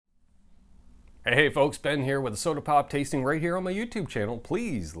Hey folks, Ben here with a soda pop tasting right here on my YouTube channel.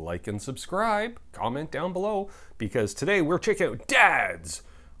 Please like and subscribe, comment down below, because today we're checking out Dad's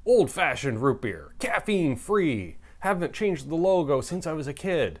old-fashioned root beer, caffeine free. Haven't changed the logo since I was a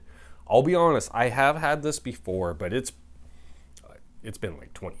kid. I'll be honest, I have had this before, but it's been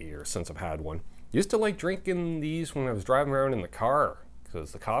like 20 years since I've had one. Used to like drinking these when I was driving around in the car,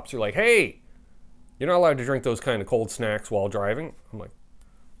 because the cops are like, hey, you're not allowed to drink those kind of cold snacks while driving. I'm like,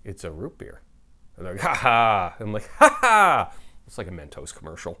 it's a root beer. And they're like, ha ha. I'm like, ha ha. It's like a Mentos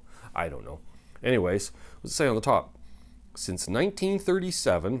commercial. I don't know. Anyways, let's say on the top. Since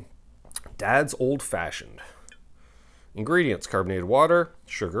 1937, Dad's Old Fashioned. Ingredients: carbonated water,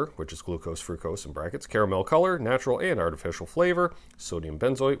 sugar, which is glucose, fructose in brackets, caramel color, natural and artificial flavor, sodium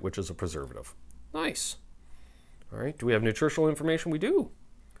benzoate, which is a preservative. Nice. All right, do we have nutritional information? We do.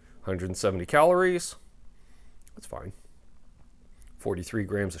 170 calories. That's fine. 43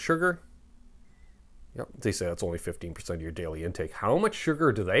 grams of sugar. Yep, they say that's only 15% of your daily intake. How much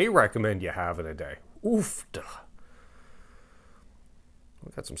sugar do they recommend you have in a day? Oof. Duh.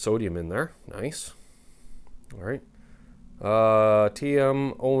 We've got some sodium in there. Nice. All right.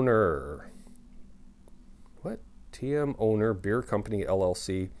 TM owner. What? TM owner Beer Company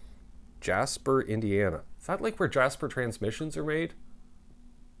LLC, Jasper, Indiana. Is that like where Jasper transmissions are made?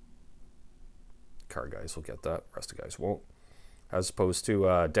 Car guys will get that. Rest of guys won't. As opposed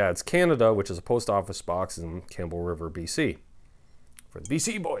to Dad's Canada, which is a post office box in Campbell River, BC. For the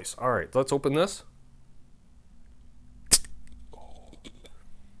BC boys. All right, let's open this.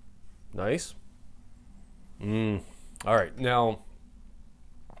 Nice. All right, now,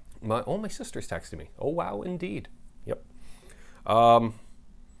 my sister's texting me. Oh, wow, indeed. Yep. The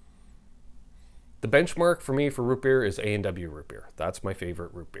benchmark for me for root beer is A&W root beer. That's my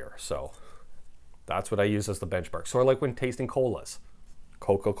favorite root beer, so that's what I use as the benchmark. So I like when tasting colas.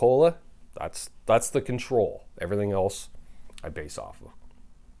 Coca-Cola, that's the control. Everything else I base off of.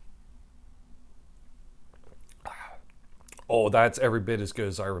 Oh, that's every bit as good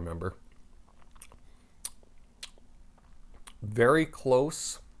as I remember. Very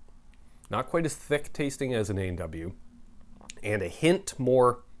close. Not quite as thick tasting as an A&W. And a hint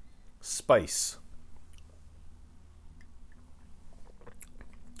more spice.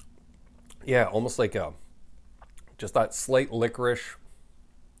 Yeah, almost like just that slight licorice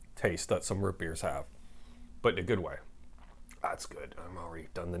taste that some root beers have, but in a good way. That's good. I'm already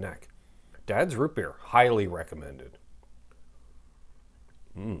done the neck. Dad's root beer, highly recommended.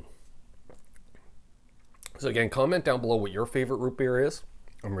 So again, comment down below what your favorite root beer is.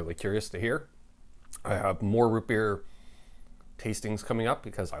 I'm really curious to hear. I have more root beer tastings coming up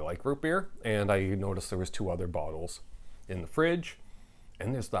because I like root beer, and I noticed there was 2 other bottles in the fridge.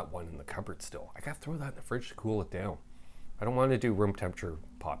 And there's that one in the cupboard still. I gotta throw that in the fridge to cool it down. I don't want to do room temperature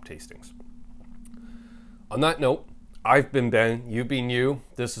pop tastings. On that note, I've been Ben, you've been you.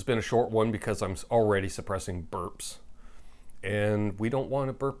 This has been a short one because I'm already suppressing burps. And we don't want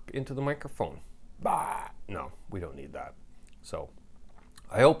to burp into the microphone. Bah! No, we don't need that. So,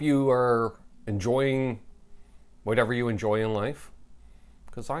 I hope you are enjoying whatever you enjoy in life.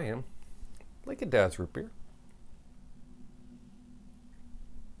 Because I am. Like a Dad's root beer.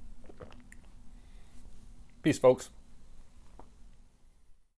 Peace, folks.